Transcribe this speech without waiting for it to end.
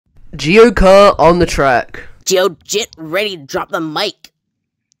Geocar on the track. Geojit ready to drop the mic.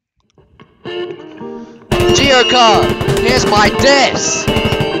 Geocar, here's my diss.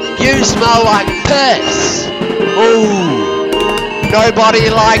 You smell like piss. Ooh. Nobody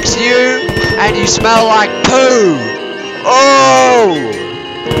likes you, and you smell like poo. Oh.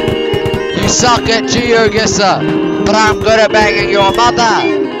 You suck at GeoGuessr, but I'm good at banging your mother.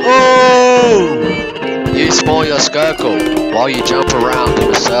 Oh. You spoil your skirkle while you jump around in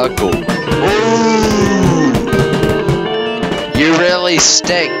a circle. Ooh. You really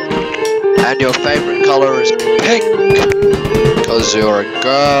stink, and your favorite color is pink, cause you're a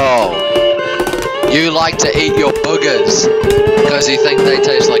girl. You like to eat your boogers, cause you think they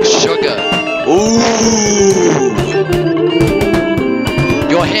taste like sugar. Ooh.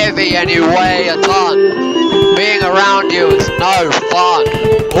 You're heavy and you weigh a ton. Being around you is no fun.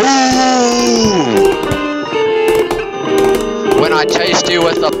 Ooh. When I chased you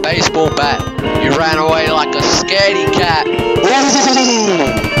with a baseball bat, you ran away like a scaredy cat.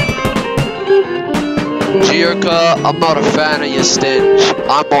 Ooh. Geocar, I'm not a fan of your stench.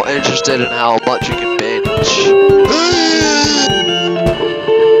 I'm more interested in how much you can bench.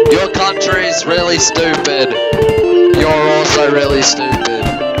 Your country's really stupid. You're also really stupid.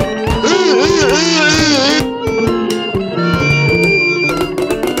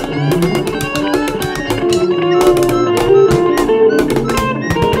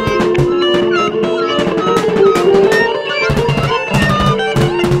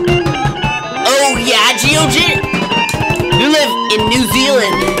 Geojit, you live in New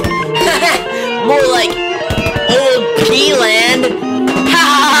Zealand. More like old P-land.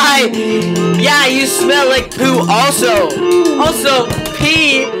 Hi. Yeah, you smell like poo also. Also,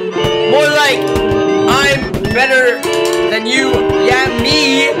 pee. More like I'm better than you. Yeah,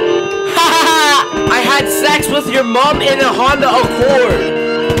 me. I had sex with your mom in a Honda Accord.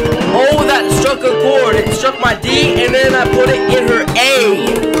 Oh, that struck a chord. It struck my D, and then I put it in her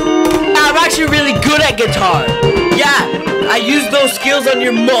A. I'm actually really good at guitar. Yeah, I used those skills on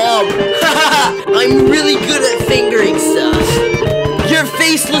your mom. I'm really good at fingering stuff. Your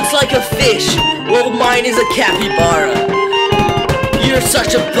face looks like a fish, while mine is a capybara. You're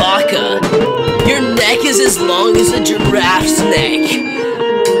such a baka. Your neck is as long as a giraffe's neck.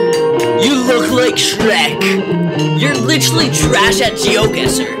 You look like Shrek. You're literally trash at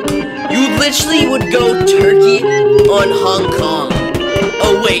GeoGuessr. You literally would go turkey on Hong Kong.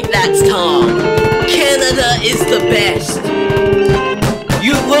 Oh wait, that's Tom. Canada is the best.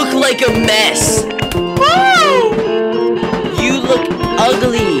 You look like a mess. Woo! You look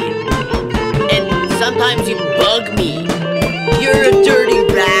ugly. And sometimes you bug me. You're a dirty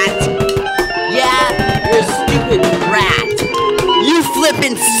rat. Yeah, you're a stupid rat. You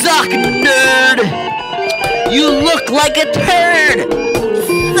flippin' suck, nerd. You look like a turd.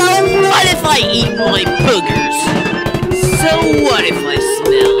 So what if I eat my boogers? So what if I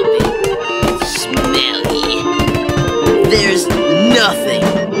smell a bit smelly? There's nothing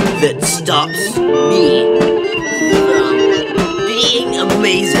that stops me from being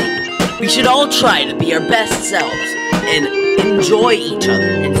amazing. We should all try to be our best selves and enjoy each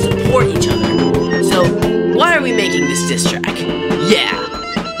other and support each other. So why are we making this diss track? Yeah.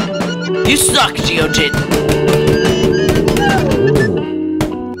 You suck, Geojit.